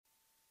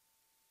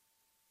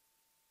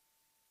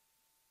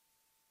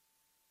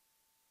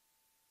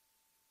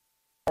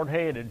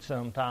hard-headed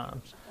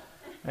sometimes.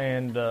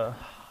 And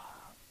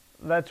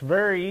that's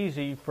very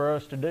easy for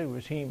us to do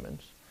as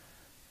humans.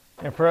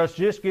 And for us to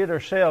just get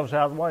ourselves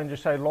out of the way and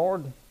just say,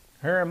 Lord,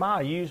 here am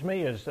I, use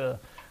me, as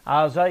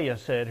Isaiah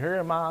said, here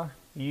am I,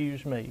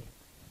 use me.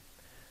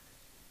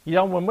 You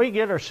know, when we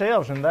get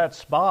ourselves in that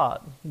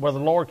spot where the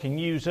Lord can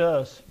use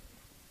us,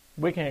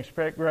 we can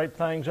expect great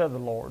things of the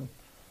Lord.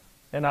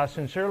 And I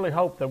sincerely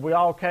hope that we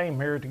all came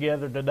here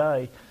together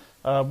today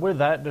with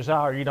that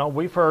desire. You know,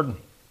 we've heard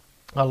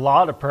a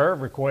lot of prayer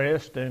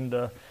requests, and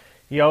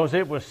you know, as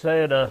it was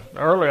said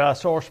earlier, I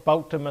sort of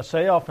spoke to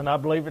myself, and I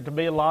believe it to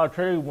be a lot of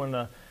truth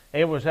when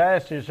it was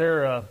asked, is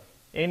there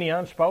any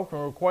unspoken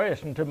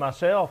request? And to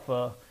myself,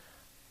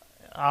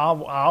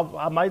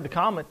 I made the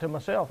comment to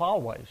myself,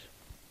 always.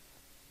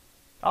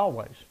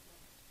 Always.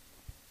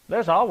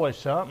 There's always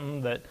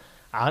something that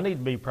I need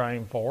to be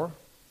praying for.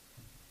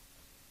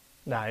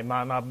 Now, it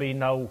might not be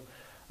no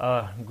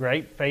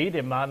great feat.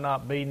 It might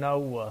not be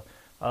no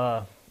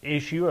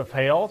issue of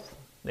health.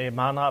 It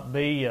might not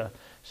be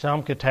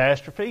some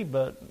catastrophe,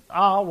 but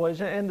I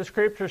always, and the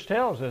Scriptures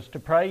tells us to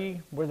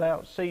pray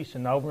without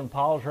ceasing. Over in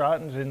Paul's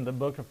writings in the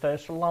book of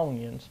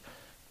Thessalonians,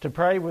 to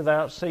pray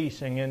without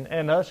ceasing.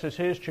 And us as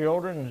His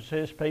children, as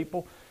His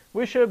people,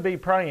 we should be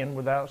praying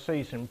without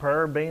ceasing.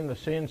 Prayer being the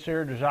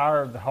sincere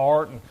desire of the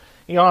heart. And,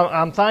 you know,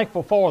 I'm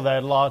thankful for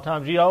that a lot of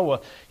times. You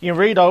know, you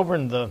read over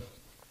in the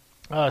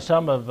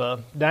some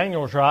of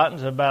Daniel's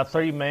writings about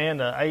three men,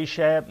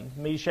 Ashab,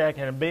 Meshach,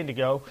 and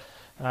Abednego.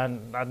 I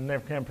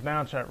never can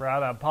pronounce that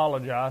right. I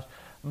apologize.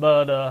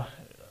 But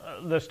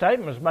the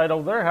statement was made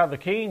over there how the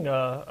king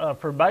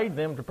forbade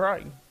them to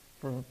pray,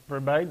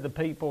 forbade the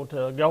people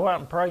to go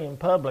out and pray in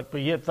public. But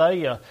yet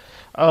they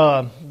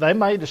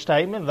made a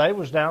statement. They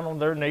was down on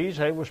their knees.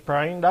 They was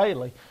praying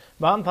daily.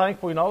 But I'm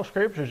thankful in all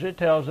Scriptures it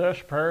tells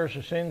us prayer is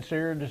a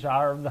sincere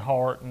desire of the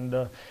heart. And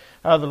the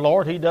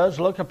Lord, He does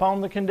look upon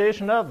the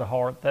condition of the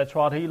heart. That's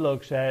what He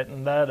looks at.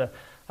 And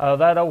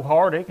that old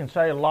heart, it can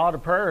say a lot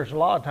of prayers a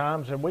lot of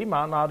times that we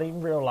might not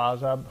even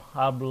realize.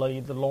 I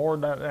believe the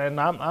Lord, and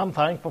I'm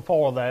thankful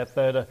for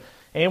that.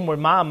 And when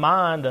my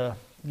mind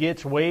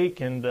gets weak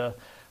and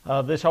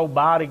this whole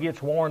body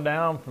gets worn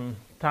down from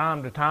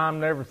time to time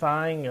and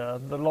everything,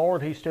 the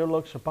Lord, He still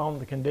looks upon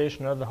the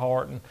condition of the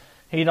heart. And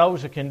He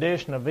knows the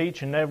condition of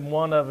each and every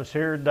one of us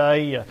here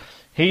today.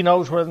 He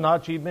knows whether or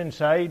not you've been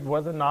saved,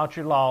 whether or not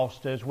you're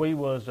lost. As we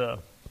was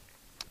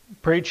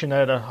preaching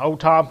at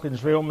Old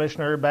Tompkinsville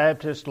Missionary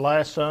Baptist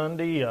last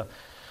Sunday,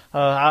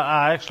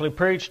 I actually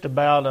preached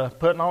about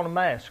putting on a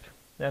mask,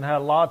 and how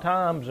a lot of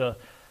times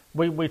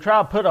we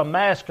try to put a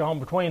mask on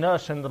between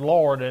us and the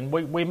Lord, and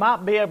we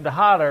might be able to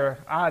hide our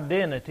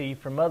identity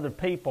from other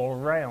people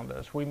around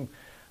us. We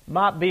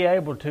might be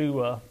able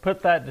to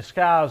put that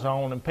disguise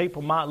on, and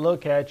people might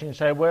look at you and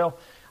say, well,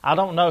 I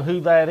don't know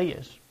who that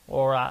is,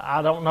 or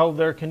I don't know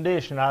their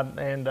condition.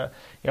 You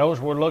know, as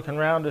we're looking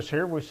around us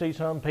here, we see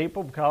some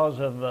people, because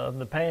of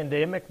the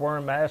pandemic,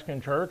 wearing masks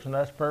in church, and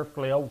that's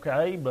perfectly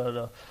okay,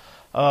 but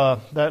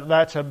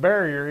that's a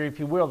barrier, if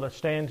you will, that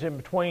stands in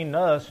between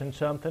us and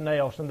something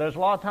else. And there's a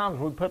lot of times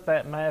we put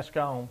that mask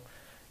on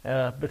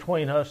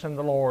between us and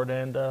the Lord.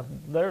 And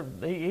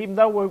even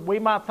though we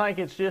might think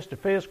it's just a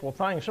physical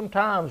thing,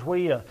 sometimes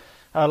we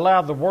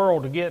allow the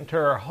world to get into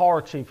our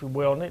hearts, if you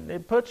will, and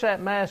it puts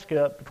that mask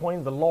up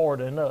between the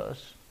Lord and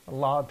us a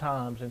lot of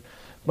times.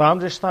 But I'm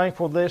just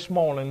thankful this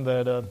morning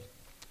that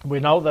we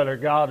know that our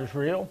God is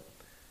real.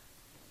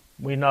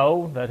 We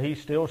know that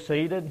He's still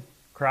seated.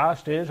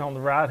 Christ is on the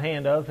right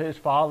hand of His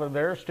Father.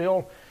 They're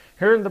still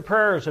hearing the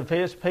prayers of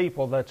His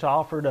people that's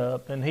offered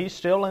up, and He's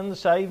still in the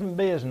saving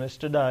business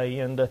today.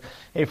 And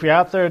if you're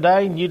out there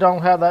today and you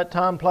don't have that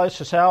time, place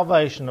of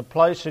salvation, a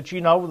place that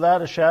you know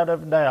without a shadow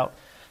of a doubt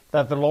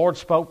that the Lord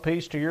spoke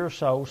peace to your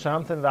soul,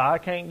 something that I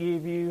can't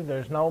give you,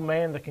 there's no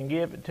man that can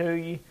give it to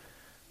you,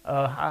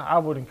 I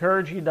would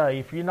encourage you today,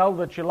 if you know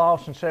that you're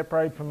lost and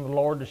separated from the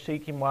Lord, to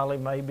seek Him while He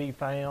may be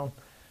found.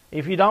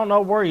 If you don't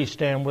know where you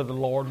stand with the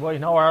Lord, well, you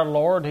know our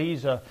Lord,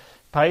 He's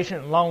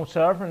patient and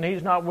long-suffering.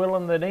 He's not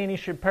willing that any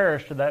should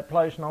perish to that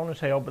place known as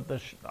hell,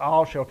 but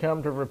all shall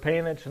come to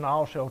repentance and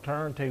all shall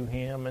turn to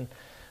Him. And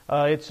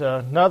it's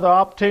another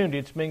opportunity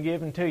that's been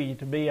given to you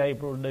to be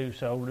able to do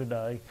so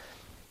today.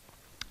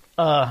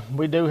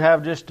 We do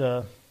have just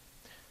a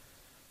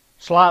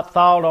slight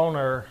thought on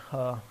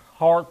our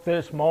heart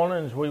this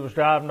morning. As we was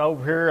driving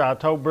over here, I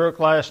told Brooke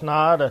last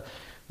night,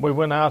 we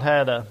went out,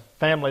 had a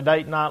family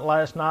date night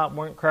last night,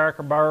 went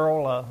Cracker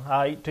Barrel.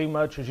 I ate too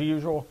much as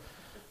usual.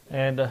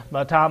 And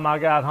by the time I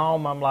got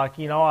home, I'm like,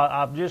 you know,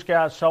 I've just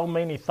got so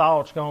many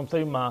thoughts going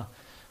through my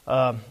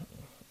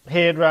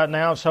head right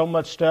now, so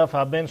much stuff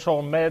I've been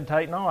sort of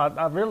meditating on.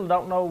 I really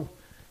don't know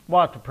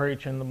what to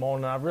preach in the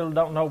morning. I really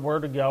don't know where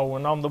to go.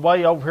 And on the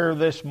way over here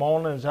this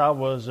morning, as I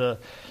was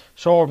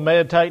sort of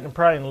meditating and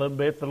praying a little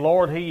bit, the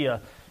Lord, He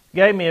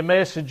gave me a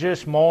message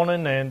this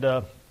morning,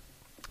 and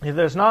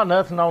there's not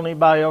nothing on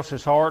anybody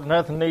else's heart.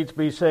 Nothing needs to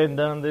be said and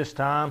done this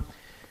time.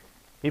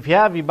 If you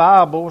have your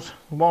Bibles,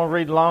 you want to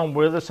read along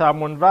with us, I'm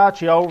going to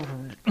invite you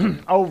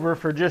over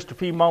for just a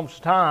few moments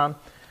of time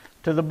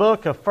to the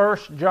book of 1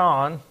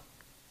 John.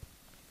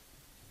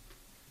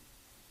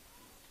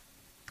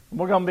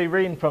 We're going to be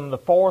reading from the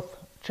 4th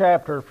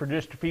chapter for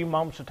just a few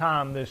moments of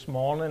time this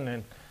morning,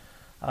 and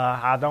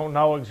I don't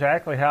know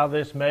exactly how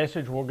this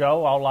message will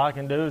go. All I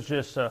can do is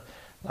just, like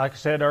I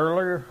said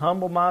earlier,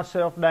 humble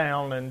myself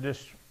down and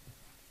just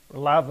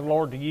allow the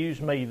Lord to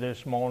use me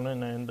this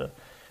morning. And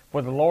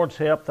with the Lord's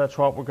help, that's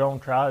what we're going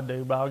to try to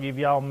do. But I'll give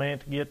y'all a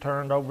minute to get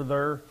turned over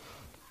there.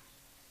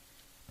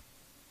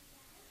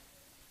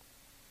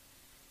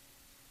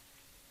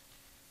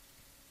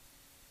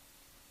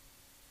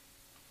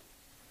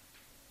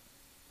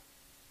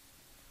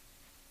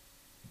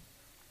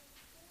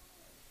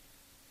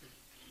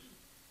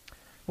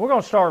 We're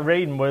going to start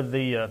reading with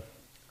the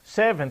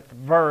 7th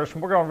verse.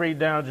 We're going to read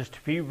down just a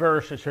few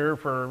verses here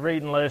for a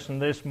reading lesson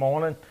this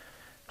morning.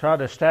 Try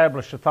to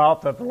establish a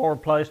thought that the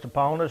Lord placed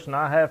upon us, and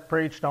I have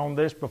preached on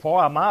this before.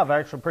 I might have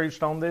actually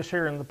preached on this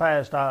here in the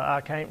past.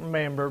 I can't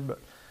remember,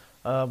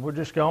 but we're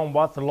just going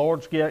what the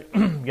Lord's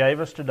gave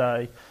us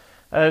today.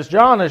 As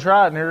John is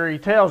writing here, he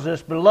tells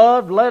us,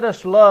 "Beloved, let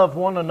us love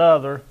one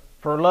another,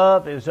 for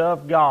love is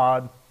of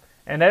God,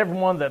 and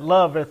everyone that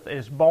loveth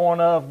is born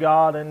of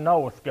God and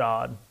knoweth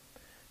God.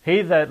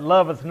 He that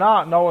loveth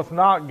not knoweth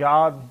not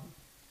God,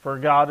 for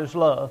God is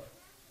love.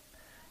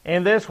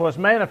 In this was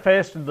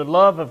manifested the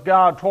love of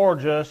God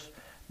towards us,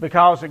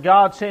 because that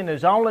God sent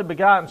His only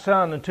begotten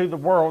Son into the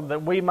world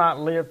that we might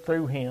live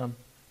through Him.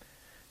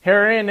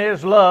 Herein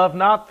is love,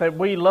 not that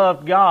we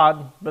loved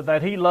God, but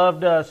that He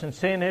loved us and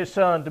sent His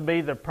Son to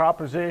be the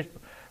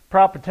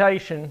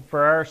propitiation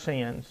for our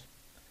sins."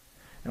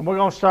 And we're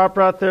going to stop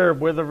right there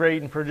with the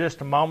reading for just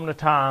a moment of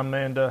time.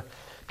 And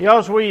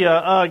as we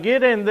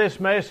get in this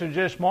message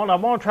this morning,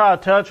 I'm going to try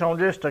to touch on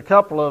just a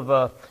couple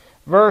of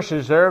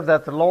verses there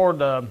that the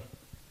Lord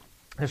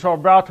has sort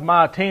of brought to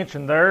my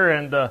attention there,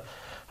 and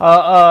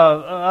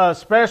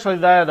especially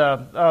that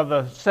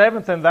the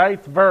 7th and the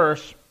 8th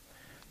verse,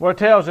 where it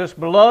tells us,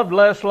 "Beloved,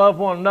 let us love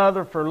one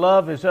another, for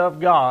love is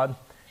of God,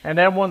 and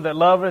everyone that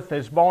loveth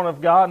is born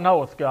of God,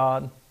 knoweth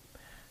God."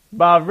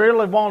 But I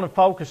really want to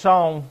focus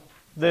on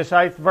this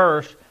 8th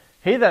verse.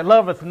 "He that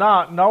loveth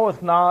not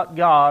knoweth not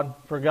God,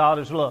 for God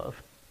is love."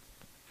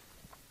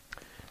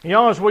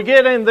 As we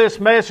get in this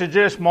message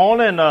this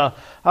morning,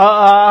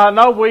 I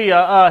know we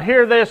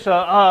hear this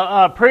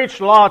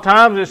preached a lot of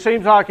times. It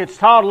seems like it's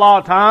taught a lot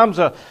of times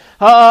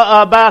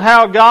about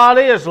how God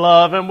is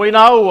love. And we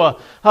know,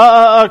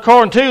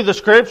 according to the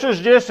Scriptures,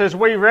 just as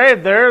we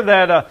read there,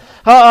 that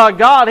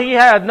God, He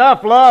had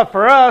enough love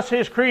for us,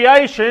 His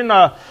creation.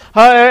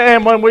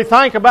 And when we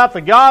think about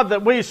the God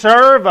that we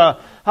serve,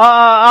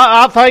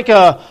 I think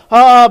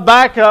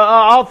back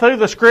all through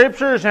the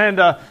Scriptures and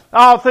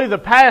all through the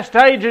past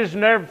ages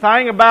and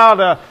everything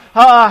about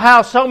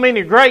how so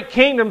many great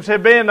kingdoms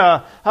have been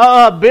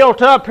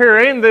built up here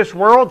in this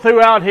world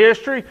throughout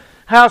history.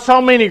 How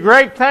so many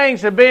great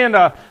things have been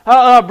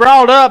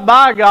brought up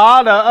by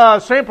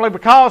God simply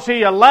because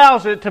He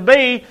allows it to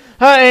be.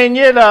 And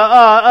yet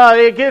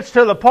it gets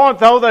to the point,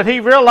 though, that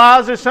He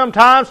realizes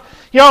sometimes,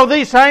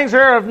 these things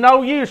are of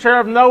no use,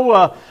 are of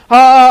no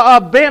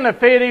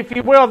benefit, if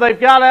you will. They've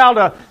got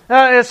out,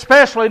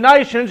 especially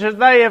nations, as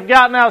they have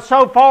gotten out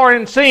so far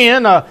in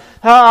sin.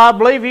 I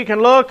believe you can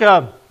look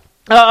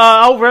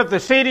over at the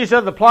cities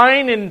of the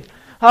plain, and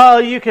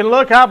you can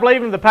look, I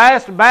believe, in the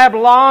past of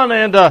Babylon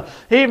and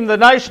even the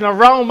nation of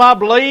Rome, I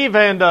believe,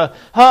 and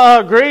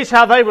Greece,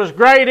 how they was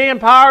great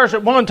empires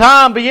at one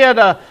time, but yet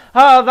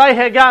they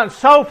had gotten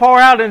so far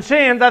out in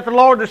sin that the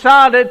Lord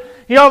decided,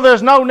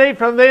 there's no need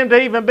for them to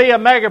even be a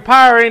mega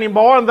power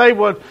anymore, and they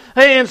would,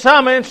 in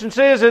some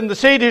instances, in the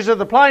cities of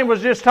the plain,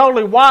 was just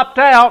totally wiped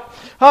out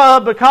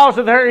because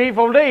of their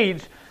evil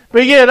deeds.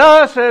 But yet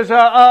us, as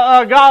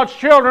God's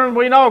children,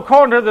 we know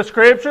according to the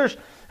Scriptures,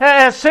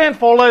 as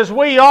sinful as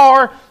we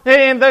are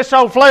in this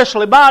old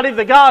fleshly body,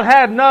 that God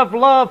had enough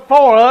love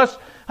for us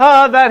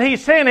that He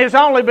sent His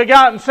only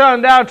begotten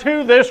Son down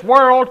to this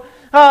world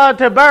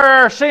to bear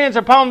our sins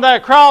upon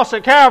that cross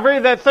at Calvary,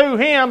 that through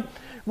Him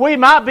we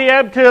might be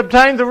able to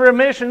obtain the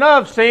remission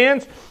of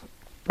sins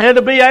and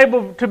to be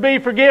able to be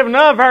forgiven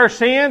of our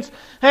sins,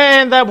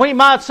 and that we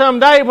might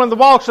someday, when the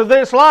walks of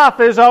this life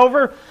is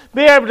over,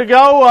 be able to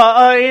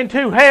go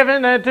into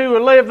heaven and to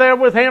live there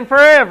with Him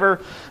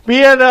forever. But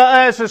yet,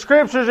 as the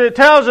Scriptures, it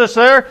tells us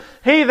there,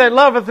 "He that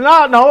loveth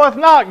not knoweth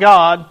not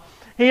God."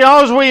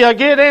 As we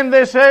get in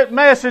this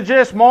message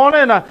this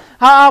morning,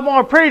 I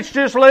want to preach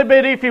just a little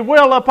bit, if you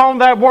will, upon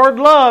that word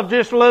love,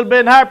 just a little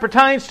bit, and how it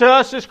pertains to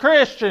us as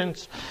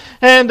Christians.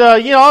 And,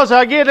 as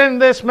I get in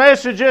this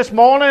message this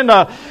morning,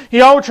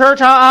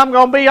 church, I'm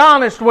going to be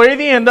honest with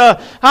you, and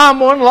I'm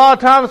one, a lot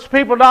of times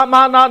people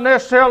might not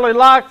necessarily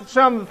like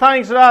some of the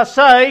things that I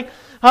say,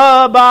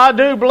 but I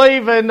do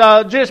believe in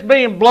just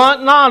being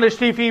blunt and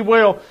honest, if you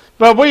will.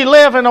 But we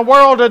live in a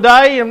world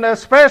today, and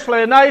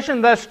especially a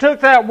nation that's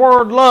took that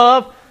word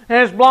love and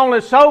has blown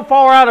it so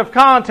far out of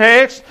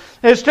context.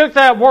 It's took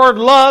that word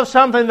love,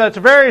 something that's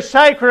very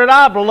sacred,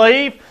 I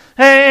believe,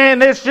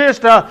 and it's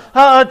just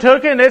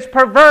took and it's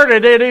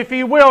perverted it, if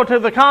you will, to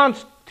the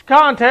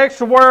context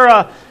to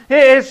where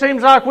it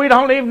seems like we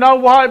don't even know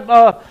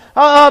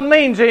what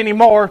means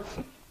anymore.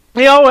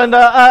 And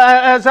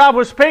as I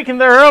was speaking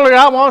there earlier,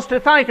 I want us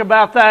to think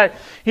about that.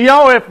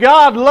 If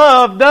God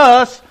loved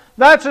us,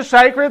 that's a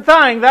sacred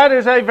thing. That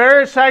is a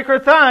very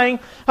sacred thing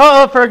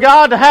for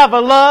God to have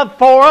a love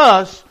for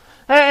us.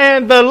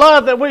 And the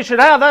love that we should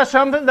have, that's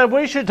something that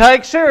we should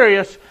take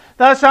serious.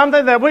 That's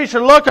something that we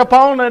should look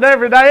upon at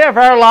every day of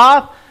our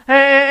life.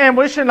 And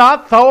we should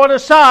not throw it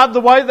aside the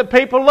way that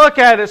people look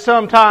at it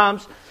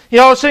sometimes.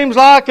 It seems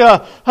like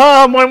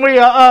when we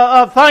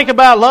think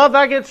about love,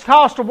 that gets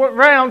tossed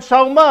around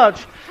so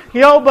much.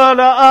 But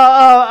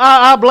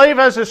I believe,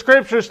 as the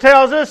Scriptures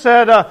tells us,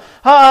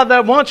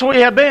 that once we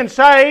have been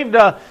saved,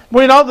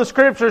 we know the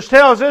Scriptures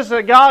tells us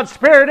that God's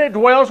Spirit, it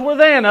dwells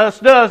within us,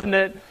 doesn't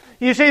it?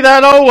 You see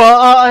that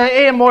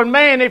inward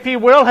man, if you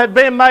will, had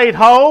been made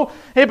whole.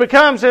 It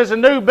becomes as a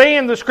new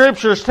being, the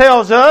Scriptures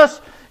tells us.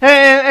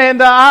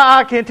 And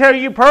I can tell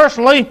you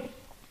personally,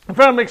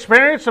 from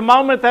experience, the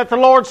moment that the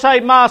Lord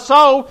saved my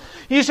soul,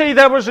 you see,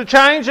 there was a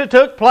change that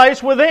took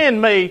place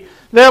within me.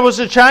 There was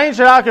a change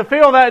that I could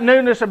feel that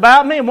newness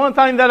about me. And one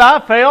thing that I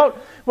felt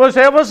was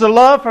there was a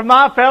love for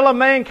my fellow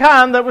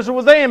mankind that was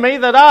within me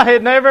that I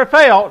had never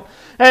felt.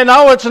 And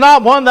no, it's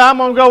not one that I'm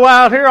going to go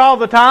out here all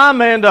the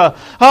time and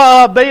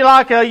be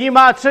like you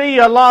might see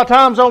a lot of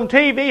times on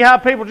TV, how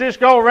people just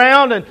go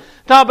around and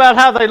talk about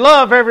how they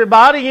love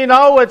everybody.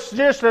 It's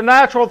just a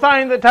natural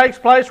thing that takes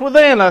place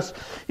within us.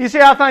 You see,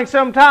 I think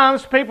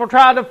sometimes people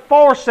try to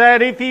force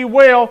that, if you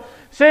will,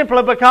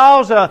 simply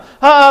because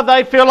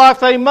they feel like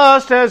they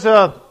must as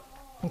a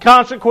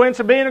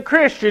consequence of being a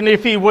Christian,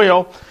 if you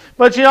will.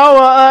 But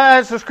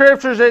as the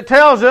Scriptures, it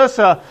tells us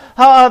that,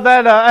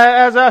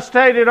 as I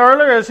stated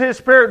earlier, as His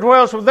Spirit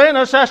dwells within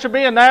us, that should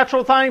be a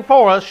natural thing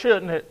for us,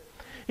 shouldn't it?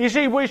 You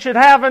see, we should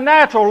have a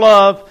natural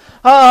love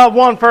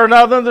one for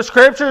another. In the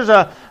Scriptures,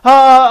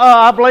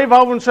 I believe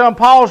over in some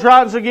Paul's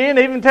writings again,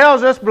 even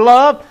tells us,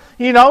 beloved,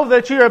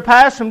 that you are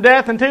passed from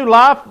death into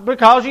life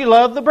because you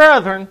love the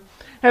brethren.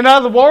 In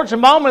other words, the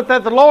moment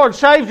that the Lord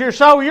saves your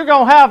soul, you're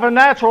going to have a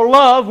natural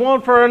love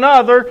one for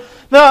another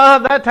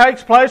that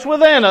takes place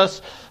within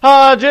us.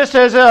 Just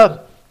as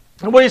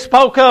we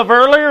spoke of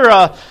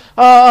earlier,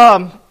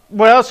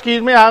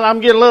 excuse me, I'm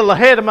getting a little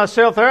ahead of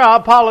myself there. I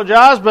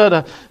apologize,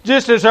 but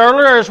just as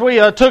earlier as we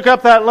took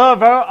up that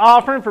love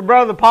offering for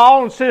Brother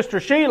Paul and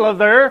Sister Sheila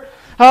there,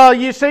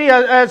 you see,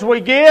 as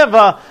we give,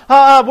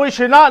 we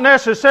should not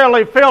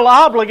necessarily feel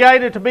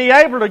obligated to be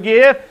able to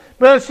give,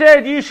 but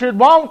instead you should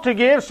want to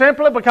give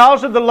simply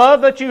because of the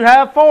love that you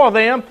have for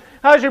them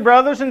as your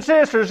brothers and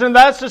sisters. And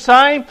that's the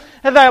same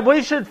that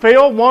we should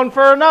feel one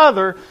for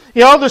another.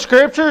 The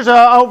Scriptures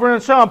over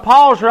in some of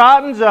Paul's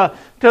writings to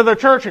the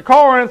church of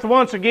Corinth,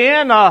 once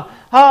again,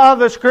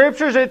 the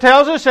Scriptures, it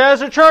tells us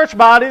as a church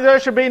body there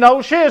should be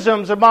no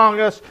schisms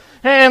among us.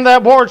 And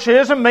that word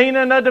schism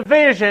meaning a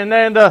division.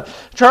 And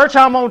church,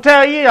 I'm going to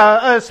tell you,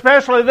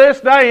 especially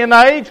this day and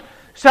age,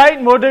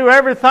 Satan will do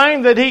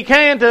everything that he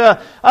can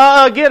to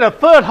get a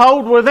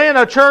foothold within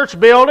a church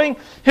building.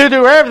 He'll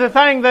do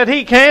everything that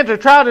he can to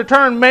try to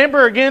turn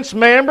member against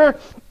member,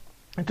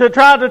 to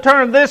try to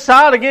turn this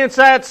side against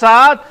that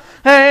side.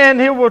 And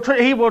he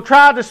will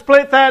try to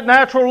split that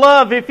natural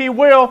love, if you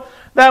will,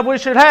 that we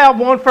should have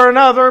one for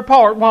another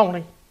apart, won't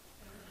he?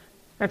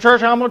 And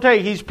church, I'm going to tell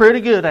you, he's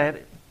pretty good at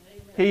it.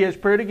 He is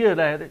pretty good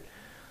at it.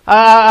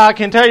 I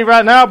can tell you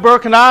right now,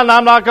 Brooke and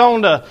I'm not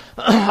going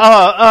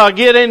to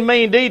get in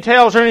mean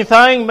details or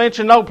anything,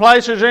 mention no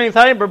places or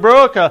anything, but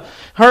Brooke, her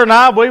and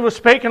I, we were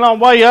speaking on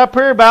way up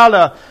here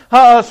about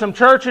some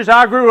churches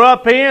I grew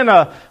up in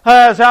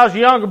as I was a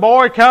younger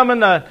boy, coming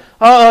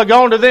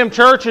going to them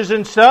churches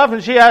and stuff,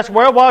 and she asked,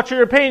 well, what's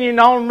your opinion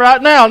on them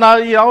right now? Now,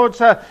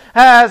 it's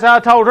as I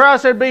told her, I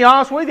said, be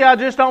honest with you, I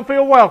just don't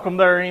feel welcome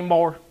there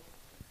anymore.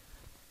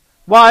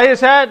 Why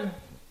is that?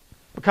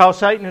 Because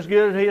Satan is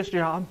good at his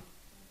job.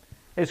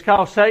 It's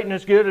because Satan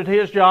is good at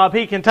his job.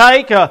 He can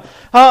take the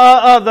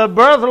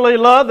brotherly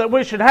love that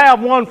we should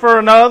have one for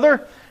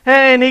another,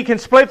 and he can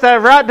split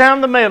that right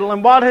down the middle.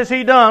 And what has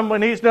he done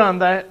when he's done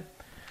that?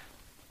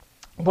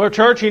 Well,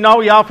 church,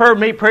 y'all have heard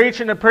me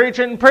preach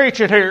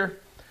it here.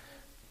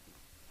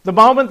 The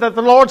moment that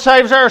the Lord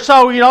saves our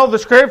soul, the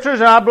Scriptures,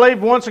 and I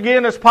believe once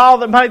again it's Paul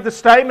that made the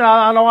statement.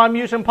 I know I'm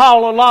using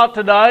Paul a lot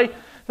today.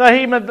 That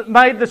he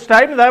made the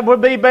statement that would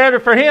be better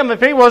for him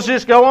if he was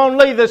just go on and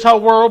leave this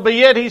whole world, but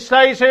yet he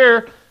stays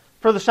here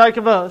for the sake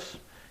of us.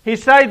 He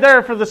stayed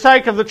there for the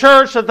sake of the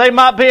church that they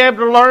might be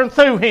able to learn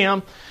through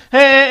him.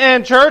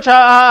 And church,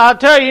 I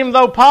tell you, even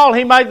though Paul,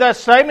 he made that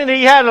statement,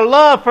 he had a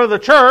love for the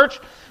church,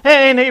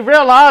 and he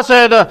realized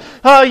that,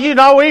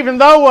 even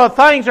though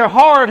things are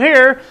hard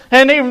here,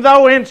 and even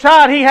though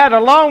inside he had a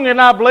longing,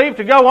 I believe,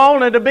 to go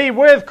on and to be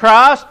with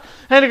Christ,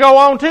 and to go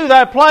on to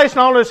that place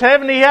known as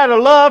heaven, he had a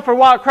love for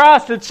what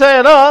Christ had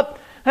set up.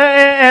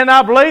 And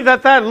I believe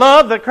that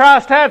love that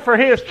Christ had for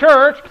His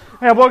church,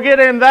 and we'll get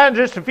into that in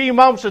just a few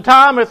moments of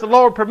time if the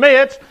Lord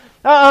permits,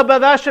 but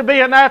that should be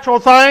a natural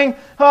thing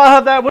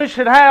that we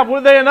should have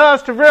within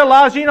us to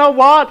realize, you know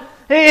what?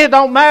 It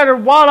don't matter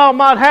what all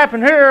might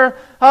happen here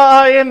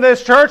in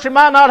this church. It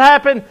might not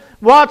happen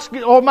might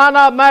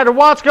not matter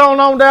what's going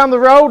on down the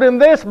road in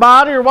this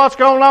body or what's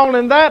going on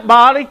in that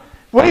body.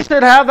 We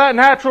should have that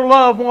natural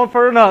love one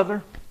for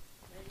another.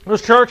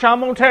 This church,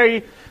 I'm going to tell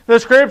you, the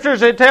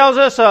Scriptures, it tells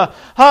us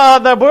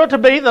that we're to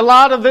be the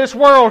light of this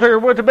world here.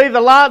 We're to be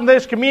the light in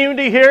this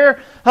community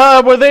here,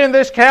 within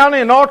this county,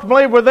 and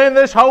ultimately within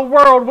this whole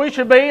world. We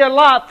should be a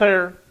light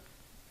there.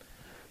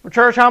 Well,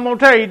 church, I'm going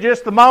to tell you,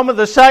 just the moment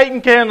that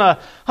Satan can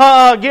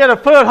get a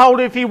foothold,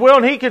 if you will,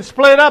 and he can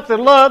split up the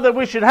love that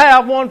we should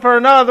have one for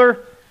another,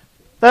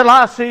 that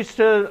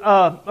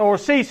light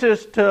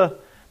ceases to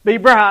be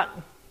bright.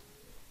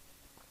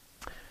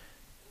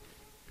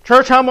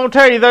 Church, I'm going to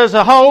tell you, there's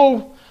a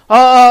whole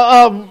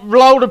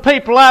load of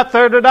people out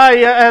there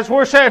today. As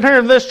we're sitting here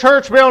in this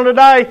church building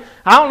today,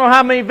 I don't know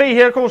how many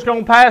vehicles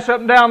going to pass up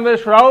and down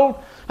this road.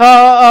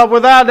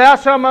 Without doubt,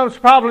 some of them's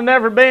probably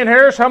never been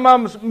here. Some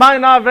of them might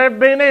not have ever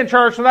been in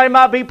church, and they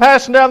might be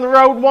passing down the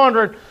road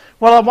wondering,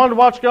 well, I wonder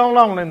what's going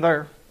on in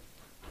there.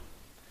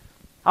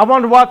 I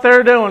wonder what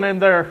they're doing in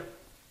there.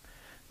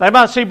 They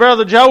might see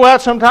Brother Joe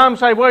out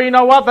sometimes and say, well, you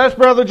know what, that's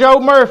Brother Joe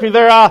Murphy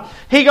there.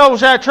 He goes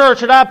to that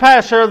church that I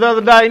passed there the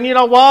other day, and you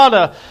know what,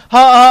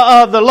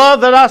 the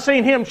love that I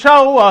seen him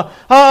show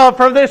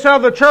for this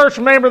other church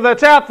member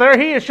that's out there,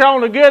 he has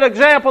shown a good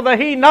example that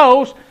he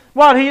knows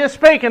what he is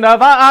speaking of.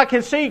 I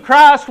can see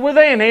Christ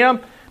within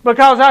him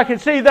because I can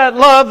see that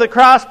love that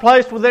Christ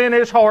placed within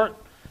his heart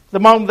the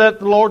moment that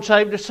the Lord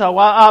saved his soul.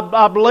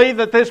 I believe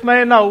that this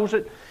man knows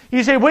it.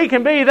 You see, we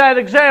can be that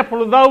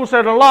example of those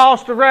that are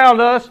lost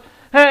around us,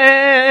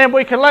 and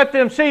we can let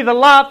them see the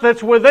light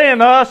that's within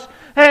us,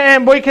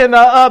 and we can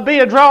be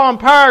a drawing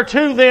power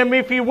to them,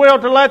 if you will,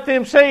 to let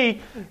them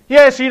see,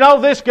 yes, you know,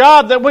 this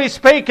God that we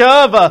speak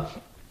of,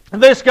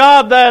 this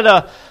God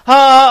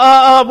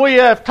that we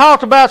have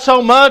talked about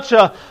so much,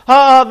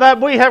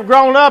 that we have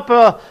grown up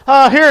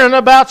hearing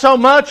about so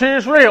much,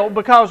 is real,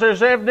 because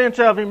there's evidence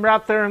of Him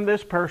right there in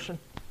this person.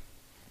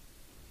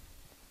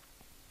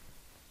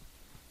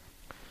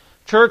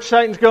 Church,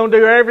 Satan's going to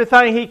do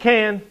everything he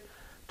can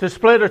to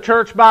split a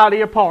church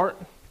body apart.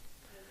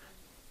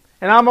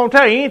 And I'm going to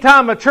tell you,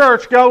 anytime a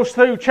church goes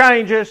through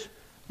changes,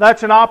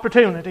 that's an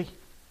opportunity.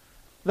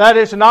 That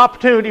is an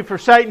opportunity for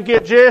Satan to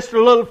get just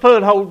a little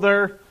foothold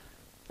there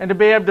and to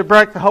be able to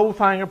break the whole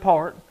thing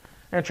apart.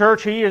 And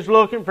church, he is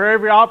looking for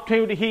every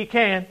opportunity he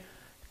can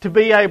to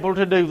be able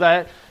to do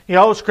that. You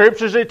know,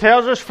 Scriptures, it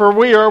tells us, for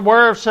we are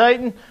aware of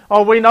Satan,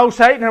 or we know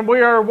Satan, and we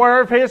are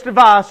aware of his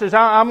devices.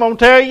 I'm going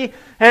to tell you,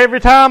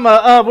 every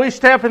time we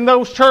step in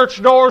those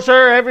church doors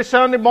there, every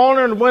Sunday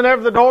morning, and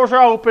whenever the doors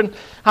are open,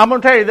 I'm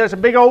going to tell you, there's a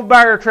big old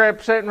bear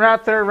trap sitting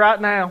right there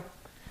right now.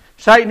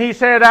 Satan, he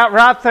said out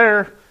right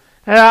there.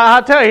 And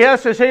I tell you,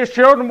 us as his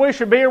children, we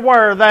should be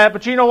aware of that.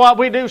 But you know what?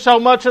 We do so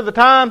much of the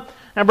time,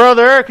 and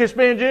Brother Eric has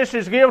been just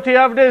as guilty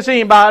of it as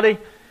anybody.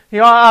 You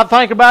know, I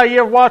think about it, you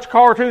ever watch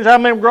cartoons? I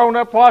remember growing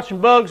up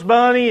watching Bugs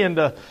Bunny and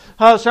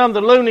some of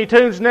the Looney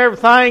Tunes and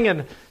everything.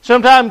 And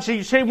sometimes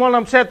you see one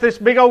of them set this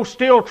big old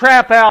steel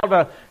trap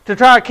out to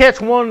try to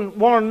catch one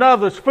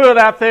another's foot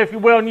out there, if you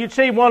will. And you'd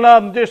see one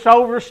of them just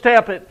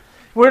overstep it.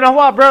 Well, you know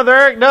what Brother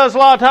Eric does a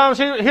lot of times?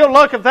 He'll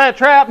look at that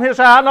trap and he'll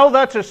say, I know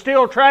that's a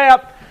steel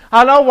trap.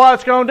 I know what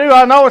it's going to do.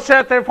 I know it's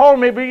set there for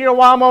me. But you know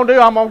what I'm going to do?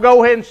 I'm going to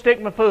go ahead and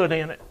stick my foot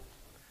in it.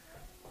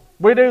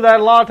 We do that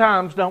a lot of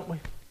times, don't we?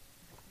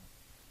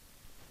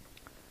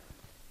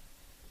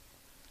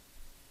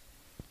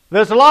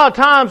 There's a lot of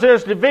times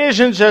there's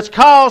divisions that's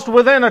caused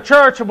within a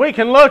church that we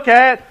can look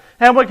at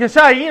and we can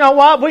say, you know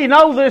what, we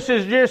know this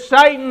is just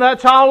Satan,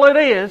 that's all it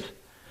is.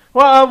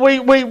 Well,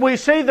 we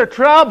see the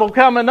trouble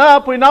coming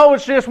up, we know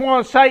it's just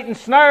one of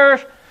Satan's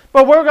snares,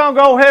 but we're going to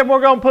go ahead and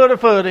we're going to put a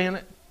foot in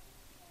it.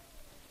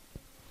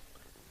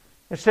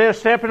 Instead of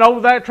stepping over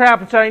that trap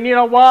and saying, you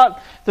know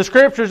what, the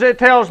Scriptures, it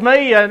tells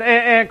me,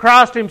 and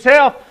Christ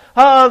Himself,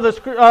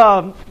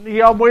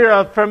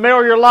 we're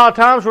familiar a lot of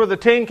times with the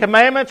Ten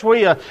Commandments.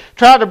 We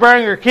try to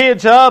bring our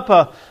kids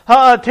up,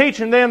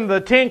 teaching them the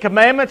Ten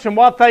Commandments and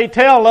what they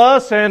tell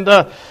us, and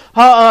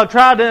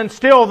try to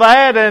instill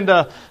that and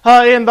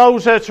in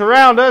those that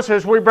surround us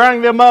as we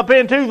bring them up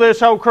into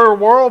this old cruel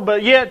world.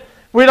 But yet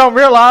we don't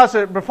realize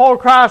that before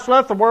Christ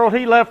left the world,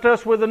 He left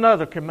us with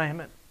another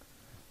commandment.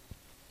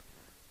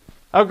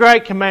 A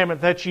great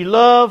commandment, that ye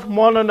love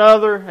one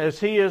another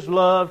as He has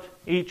loved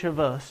each of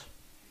us.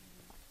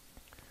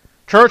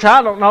 Church,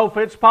 I don't know if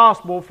it's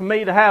possible for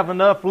me to have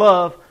enough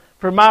love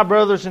for my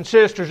brothers and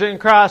sisters in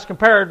Christ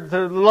compared to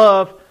the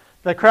love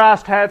that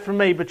Christ had for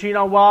me. But you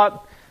know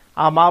what?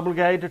 I'm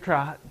obligated to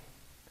try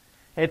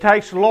it. It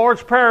takes the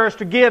Lord's prayers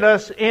to get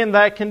us in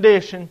that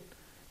condition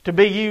to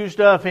be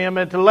used of Him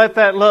and to let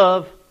that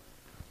love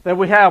that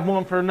we have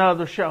one for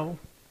another show.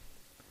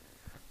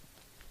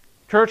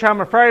 Church,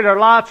 I'm afraid our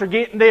lights are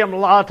getting dim a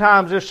lot of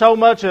times. There's so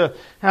much and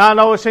I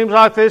know it seems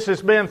like this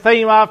has been a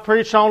theme I've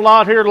preached on a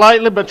lot here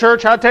lately, but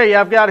church, I tell you,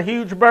 I've got a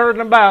huge burden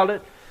about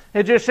it.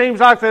 It just seems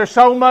like there's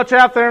so much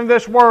out there in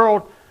this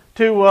world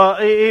to,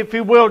 if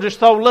you will, just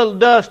throw a little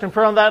dust in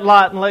front of that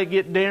light and let it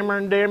get dimmer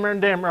and dimmer and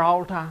dimmer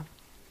all the time.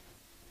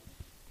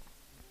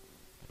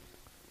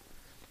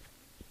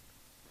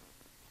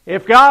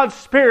 If God's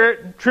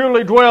Spirit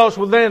truly dwells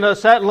within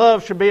us, that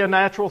love should be a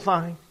natural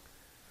thing.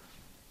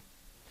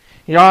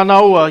 Y'all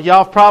know,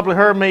 y'all have probably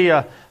heard me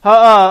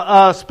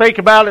speak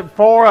about it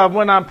before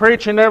when I'm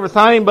preaching and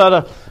everything,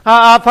 but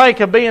I think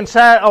of being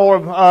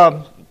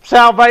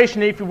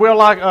salvation, if you will,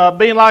 like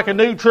being like a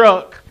new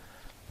truck.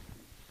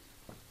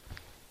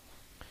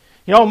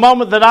 You know, the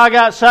moment that I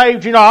got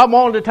saved, I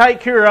wanted to take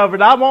care of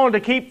it. I wanted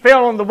to keep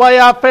feeling the way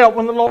I felt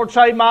when the Lord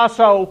saved my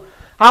soul.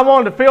 I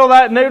wanted to feel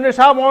that newness.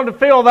 I wanted to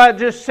feel that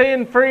just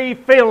sin-free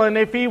feeling,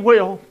 if you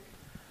will.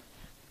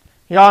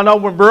 Y'all know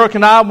when Brooke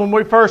and I, when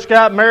we first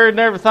got married and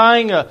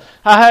everything, I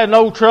had an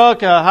old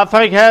truck. I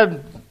think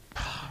had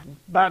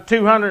about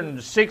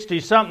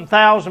 260-something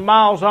thousand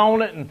miles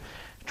on it, and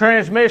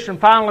transmission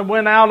finally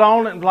went out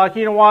on it. And like,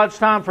 you know what, it's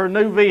time for a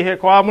new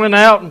vehicle. I went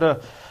out and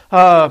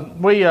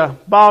we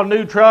bought a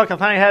new truck. I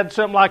think it had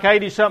something like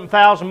 80-something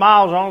thousand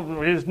miles on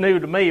it. It was new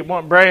to me. It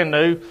wasn't brand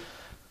new.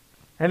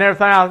 And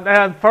everything.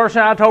 And the first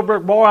thing I told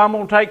Brooke, boy, I'm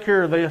going to take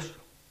care of this.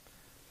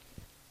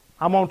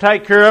 I'm going to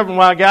take care of it. When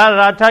I got it,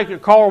 I'd take it to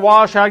car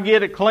wash. I'd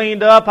get it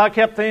cleaned up. I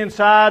kept the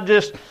inside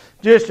just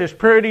as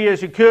pretty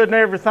as you could and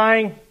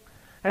everything.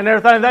 And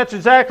everything. That's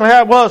exactly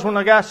how it was when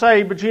I got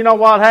saved. But you know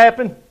what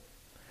happened?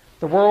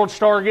 The world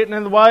started getting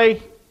in the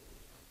way.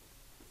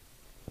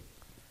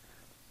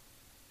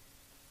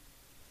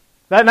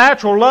 That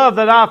natural love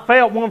that I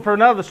felt one for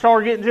another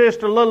started getting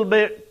just a little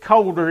bit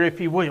colder, if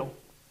you will.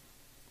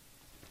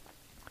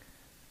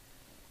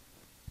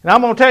 And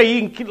I'm going to tell you,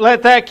 you can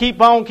let that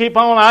keep on.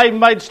 I even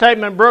made a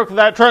statement, Brooke, of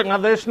that truck. Now,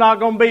 this is not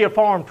going to be a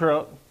farm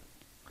truck.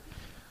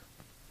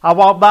 I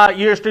walked by it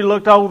yesterday,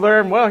 looked over there,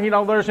 and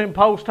well, there's them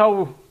post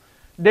hole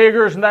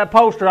diggers and that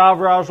post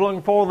driver I was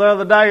looking for the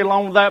other day,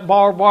 along with that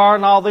barbed wire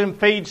and all them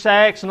feed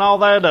sacks and all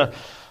that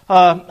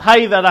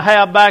hay that I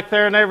have back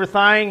there and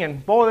everything.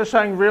 And boy, this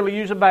thing really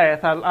use a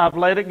bath. I've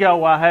let it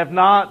go. I have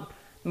not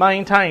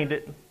maintained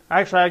it.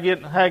 Actually, I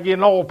had to get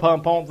an oil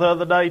pump on it the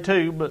other day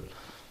too, but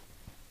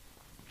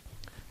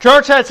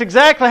church, that's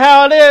exactly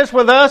how it is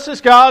with us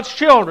as God's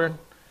children.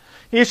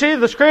 You see,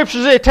 the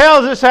Scriptures, it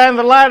tells us that in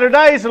the latter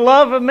days, the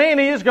love of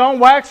many is going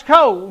to wax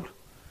cold.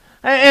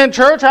 And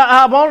church,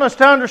 I want us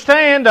to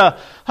understand,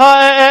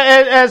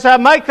 as I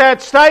make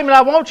that statement,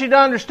 I want you to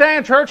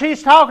understand, church,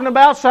 he's talking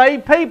about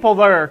saved people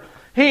there.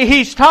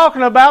 He's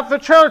talking about the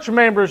church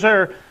members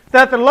there.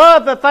 That the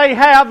love that they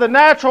have, the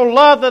natural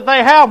love that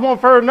they have one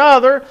for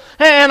another,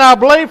 and I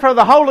believe for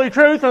the holy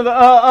truth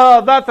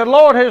that the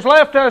Lord has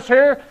left us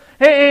here,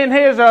 in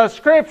His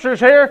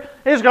Scriptures here,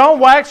 is going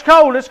to wax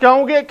cold. It's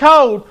going to get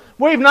cold.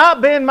 We've not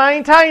been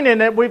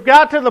maintaining it. We've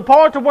got to the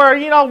point to where,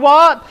 you know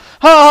what?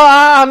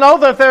 I know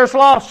that there's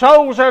lost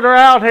souls that are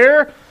out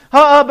here,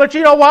 but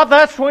you know what?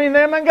 That's between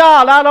them and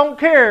God. I don't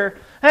care.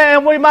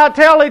 And we might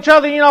tell each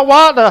other, you know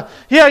what?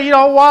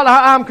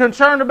 I'm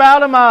concerned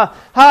about them.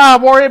 I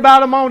worry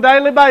about them on a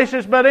daily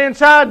basis. But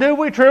inside, do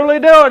we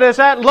truly do it? Is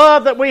that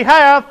love that we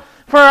have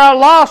for our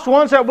lost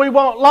ones, that we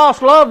want,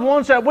 lost loved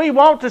ones, that we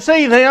want to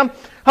see them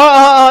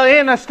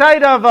in a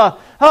state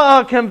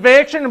of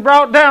conviction and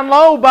brought down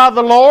low by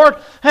the Lord,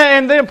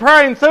 and then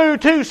praying through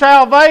to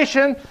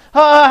salvation?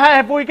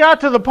 Have we got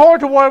to the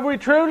point where we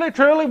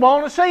truly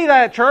want to see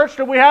that, church?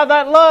 Do we have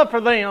that love for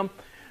them?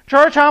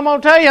 Church, I'm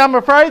going to tell you, I'm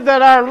afraid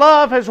that our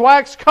love has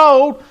waxed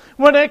cold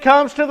when it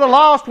comes to the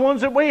lost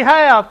ones that we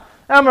have.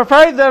 I'm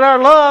afraid that our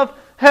love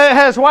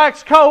has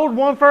waxed cold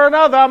one for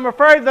another. I'm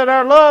afraid that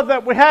our love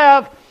that we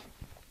have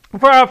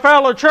for our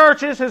fellow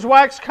churches has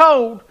waxed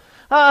cold.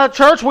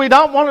 Church, we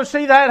don't want to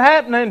see that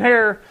happening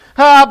here.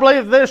 I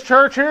believe this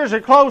church here is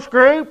a close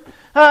group,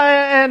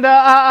 and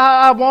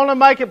I want to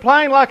make it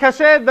plain, like I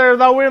said there,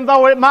 even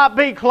though it might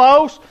be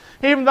close,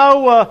 even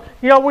though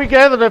we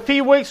gathered a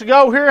few weeks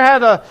ago here,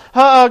 had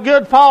a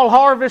good fall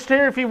harvest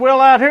here, if you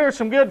will, out here,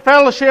 some good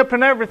fellowship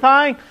and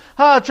everything.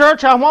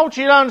 Church, I want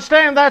you to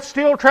understand that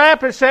steel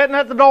trap is sitting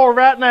at the door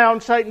right now,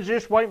 and Satan's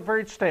just waiting for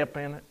you to step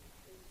in it.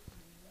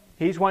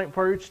 He's waiting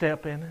for you to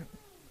step in it.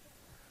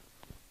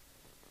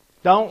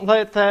 Don't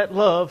let that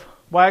love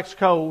wax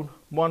cold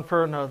one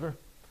for another.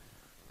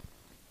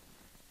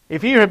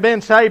 If you have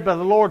been saved by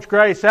the Lord's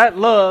grace, that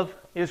love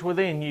is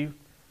within you.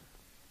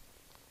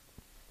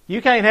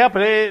 You can't help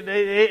it.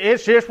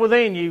 It's just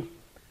within you.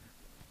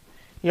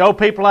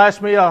 People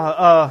ask me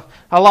a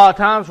lot of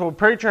times, well,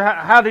 preacher,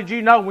 how did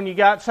you know when you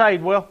got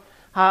saved? Well,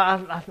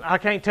 I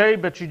can't tell you,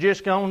 but you're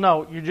just going to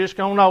know it. You're just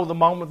going to know the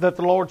moment that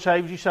the Lord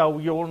saves your soul,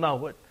 you'll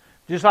know it.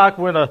 Just like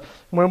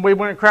when we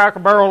went to Cracker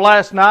Barrel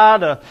last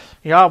night,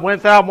 I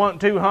went there, I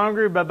wasn't too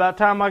hungry, but by the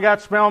time I got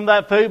to smelling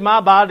that food, my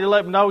body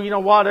let me know, you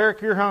know what,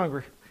 Eric, you're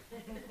hungry.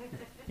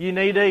 You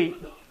need to eat.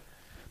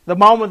 The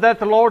moment that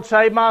the Lord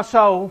saved my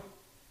soul,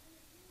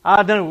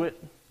 I knew it.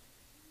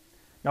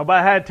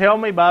 Nobody had to tell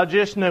me, but I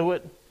just knew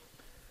it.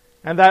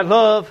 And that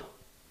love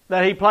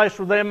that He placed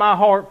within my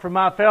heart for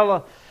my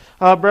fellow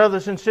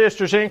brothers and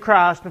sisters in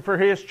Christ and for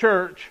His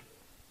church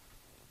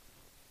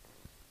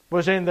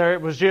was in there.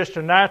 It was just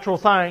a natural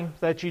thing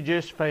that you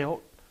just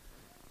felt.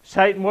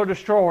 Satan will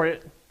destroy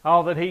it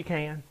all that he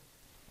can.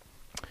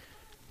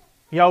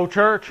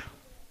 Church,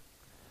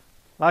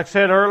 Like I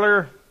said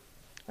earlier,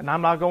 and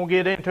I'm not going to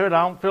get into it,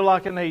 I don't feel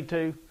like I need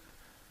to.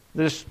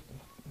 This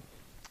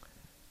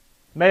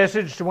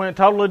message went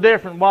totally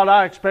different than what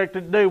I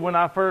expected to do when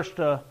I first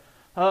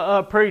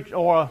preached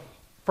or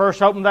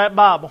first opened that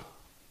Bible.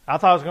 I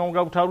thought it was going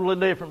to go totally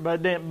different, but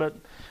it didn't. But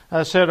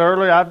as I said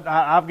earlier,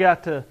 I've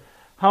got to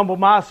humble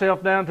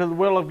myself down to the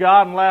will of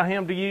God and allow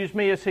Him to use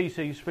me as He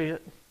sees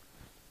fit.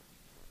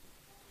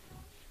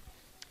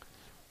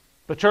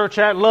 But church,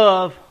 that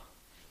love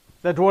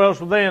that dwells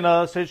within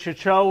us, it should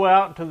show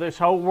out into this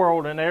whole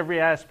world in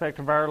every aspect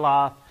of our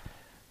life,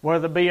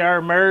 whether it be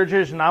our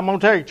marriages. And I'm going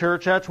to tell you,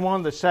 church, that's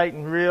one that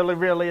Satan really,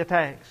 really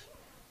attacks.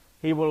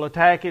 He will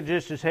attack it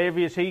just as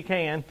heavy as he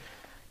can.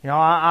 You know,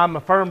 I'm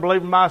a firm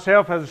believer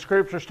myself, as the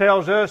Scriptures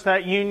tells us,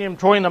 that union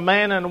between a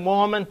man and a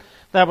woman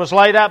that was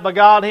laid out by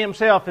God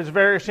Himself is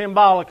very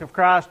symbolic of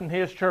Christ and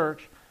His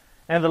church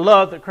and the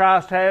love that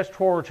Christ has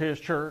towards His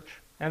church.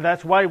 And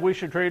that's the way we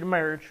should treat a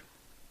marriage.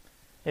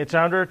 It's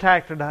under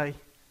attack today.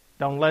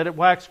 Don't let it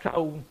wax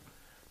cold.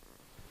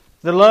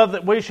 The love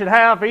that we should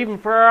have even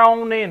for our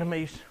own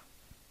enemies.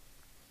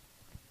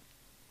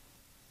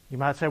 You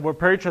might say, well,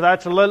 preacher,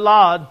 that's a little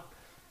odd.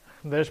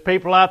 There's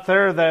people out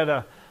there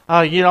that,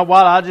 you know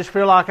what, I just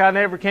feel like I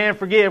never can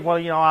forgive. Well,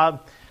 you know,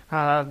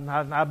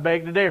 I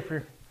beg to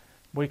differ.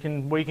 We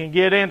can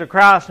get into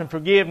Christ and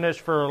forgiveness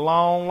for a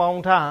long,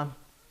 long time.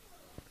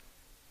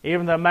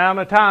 Even the amount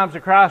of times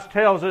that Christ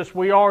tells us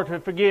we are to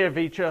forgive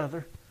each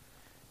other.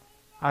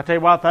 I tell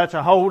you what, that's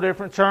a whole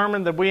different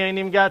sermon that we ain't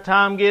even got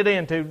time to get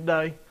into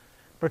today.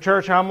 But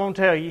church, I'm going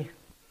to tell you,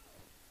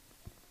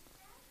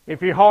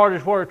 if your heart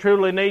is where it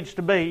truly needs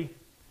to be,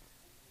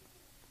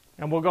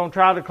 and we're going to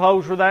try to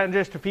close with that in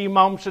just a few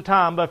moments of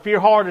time, but if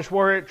your heart is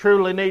where it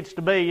truly needs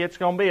to be, it's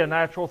going to be a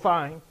natural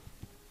thing.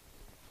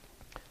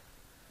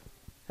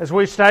 As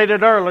we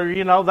stated earlier,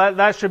 you know,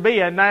 that should be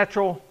a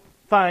natural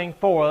thing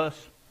for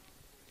us.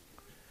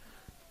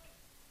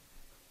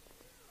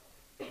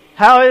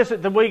 How is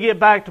it that we get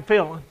back to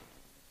feeling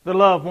the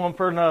love one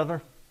for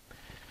another?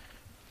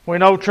 We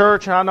know,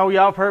 church, and I know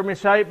y'all have heard me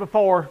say it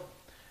before,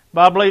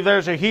 but I believe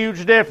there's a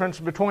huge difference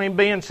between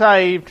being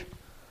saved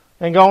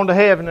and going to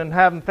heaven and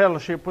having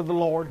fellowship with the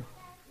Lord.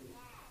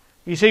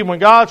 You see, when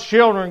God's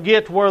children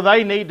get to where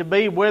they need to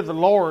be with the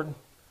Lord,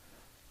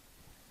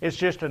 it's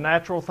just a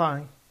natural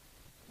thing.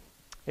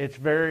 It's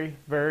very,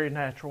 very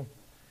natural.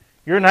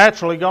 You're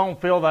naturally going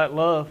to feel that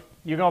love.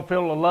 You're going to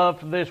feel the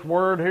love for this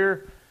word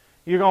here.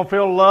 You're going to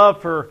feel love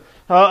for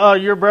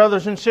your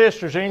brothers and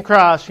sisters in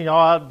Christ. You know,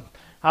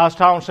 I was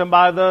talking to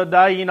somebody the other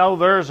day, you know,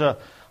 there's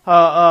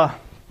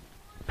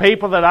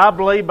people that I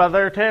believe by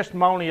their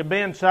testimony have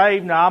been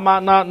saved. Now, I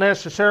might not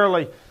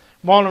necessarily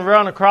want to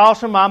run across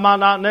them. I might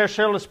not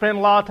necessarily spend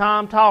a lot of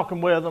time talking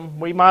with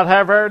them. We might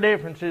have our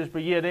differences,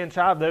 but yet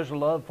inside there's a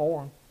love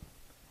for them.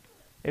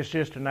 It's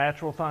just a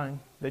natural thing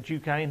that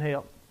you can't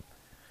help.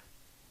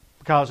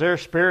 Because their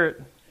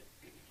spirit,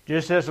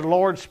 just as the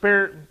Lord's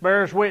Spirit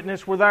bears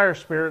witness with our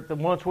spirit, that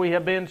once we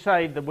have been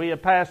saved, that we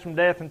have passed from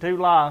death into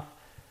life,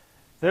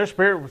 their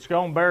spirit was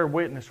going to bear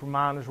witness with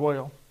mine as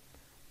well.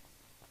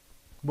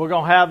 We're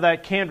going to have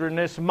that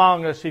kindredness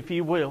among us, if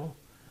you will,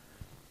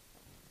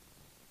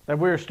 that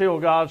we're still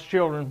God's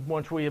children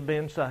once we have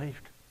been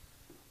saved.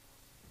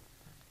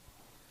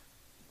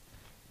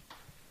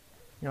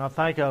 You know,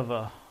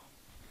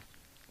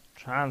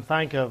 trying to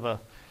think of the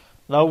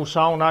old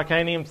song I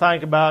can't even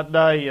think about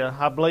today.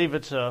 I believe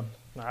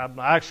I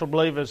actually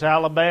believe it's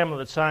Alabama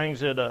that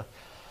sings it.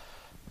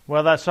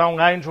 That song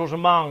 "Angels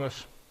Among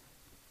Us,"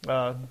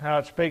 how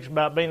it speaks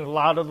about being the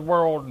light of the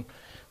world and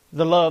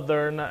the love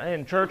there.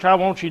 And church, I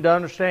want you to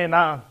understand,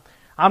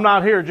 I'm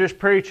not here just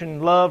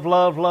preaching love,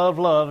 love, love,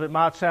 love. It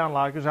might sound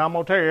like, because I'm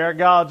going to tell you, our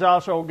God's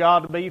also a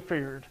God to be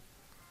feared.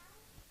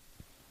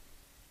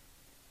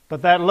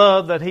 But that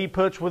love that He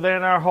puts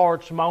within our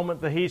hearts the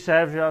moment that He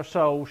saves our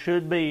soul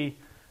should be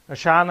a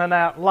shining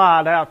out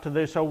light out to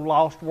this old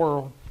lost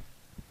world.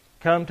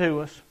 Come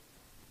to us.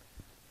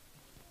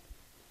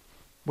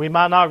 We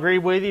might not agree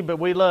with you, but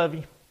we love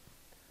you.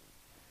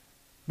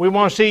 We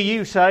want to see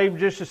you saved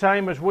just the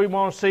same as we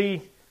want to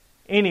see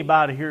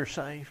anybody here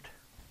saved.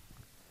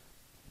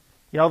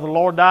 You know, the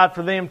Lord died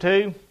for them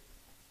too,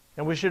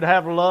 and we should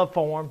have a love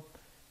for them.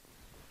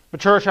 But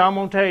church, I'm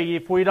going to tell you,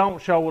 if we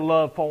don't show a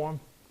love for them,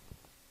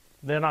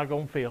 they're not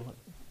going to feel it.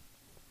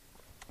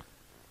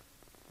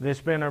 This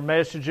has been our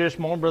message this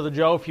morning. Brother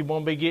Joe, if you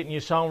want to be getting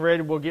your song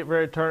ready, we'll get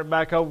ready to turn it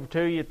back over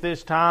to you at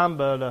this time,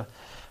 or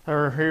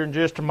here in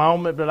just a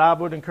moment. But I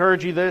would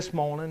encourage you this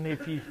morning,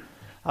 if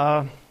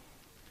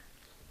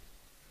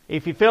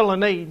you feel a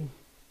need,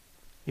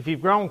 if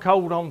you've grown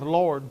cold on the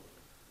Lord,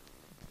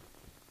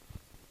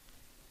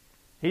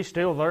 He's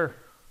still there.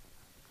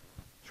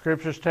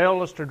 Scriptures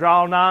tell us to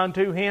draw nigh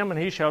unto Him, and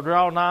He shall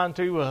draw nigh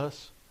unto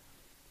us.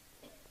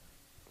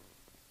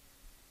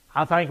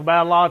 I think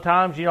about a lot of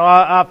times, you know,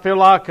 I feel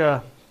like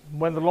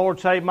when the Lord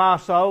saved my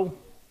soul,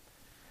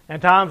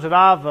 and times that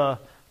I've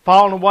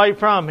fallen away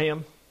from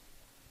Him,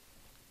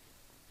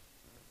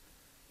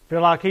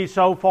 Feel like He's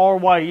so far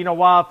away. You know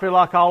why? I feel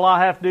like all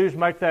I have to do is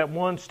make that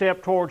one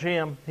step towards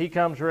Him. He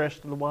comes the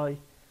rest of the way.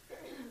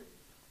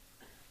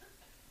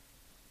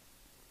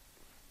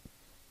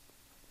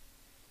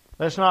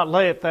 Let's not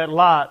let that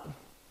light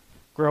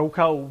grow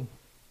cold.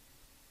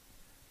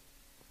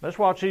 Let's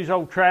watch these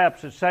old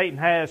traps that Satan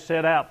has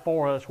set out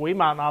for us. We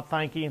might not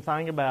think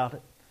anything about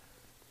it.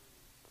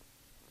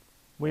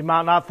 We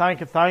might not think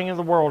a thing in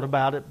the world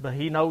about it, but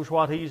He knows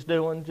what He's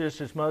doing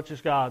just as much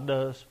as God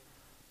does.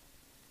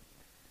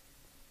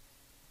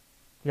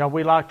 You know,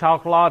 we like to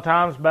talk a lot of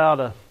times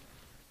about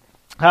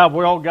how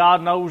well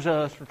God knows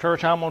us. For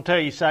church, I'm going to tell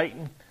you,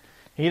 Satan,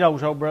 he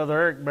knows old Brother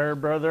Eric.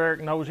 Brother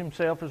Eric knows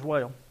himself as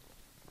well.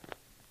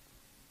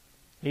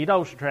 He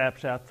knows the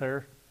traps out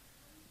there.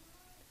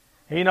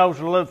 He knows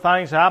the little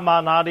things I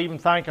might not even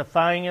think a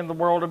thing in the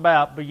world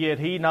about, but yet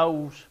He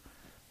knows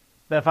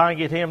that if I can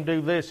get him to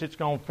do this, it's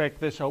going to affect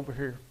this over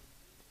here.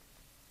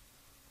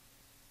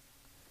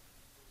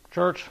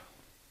 Church,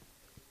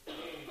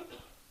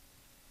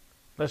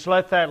 let's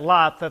let that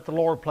light that the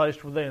Lord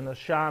placed within us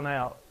shine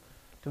out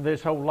to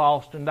this whole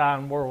lost and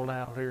dying world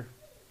out here.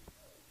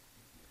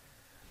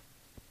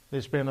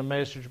 This has been a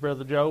message,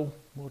 Brother Joe.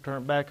 We'll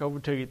turn it back over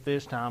to you at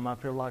this time. I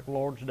feel like the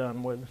Lord's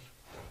done with us.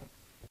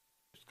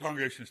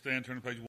 Congregation, stand, turn to page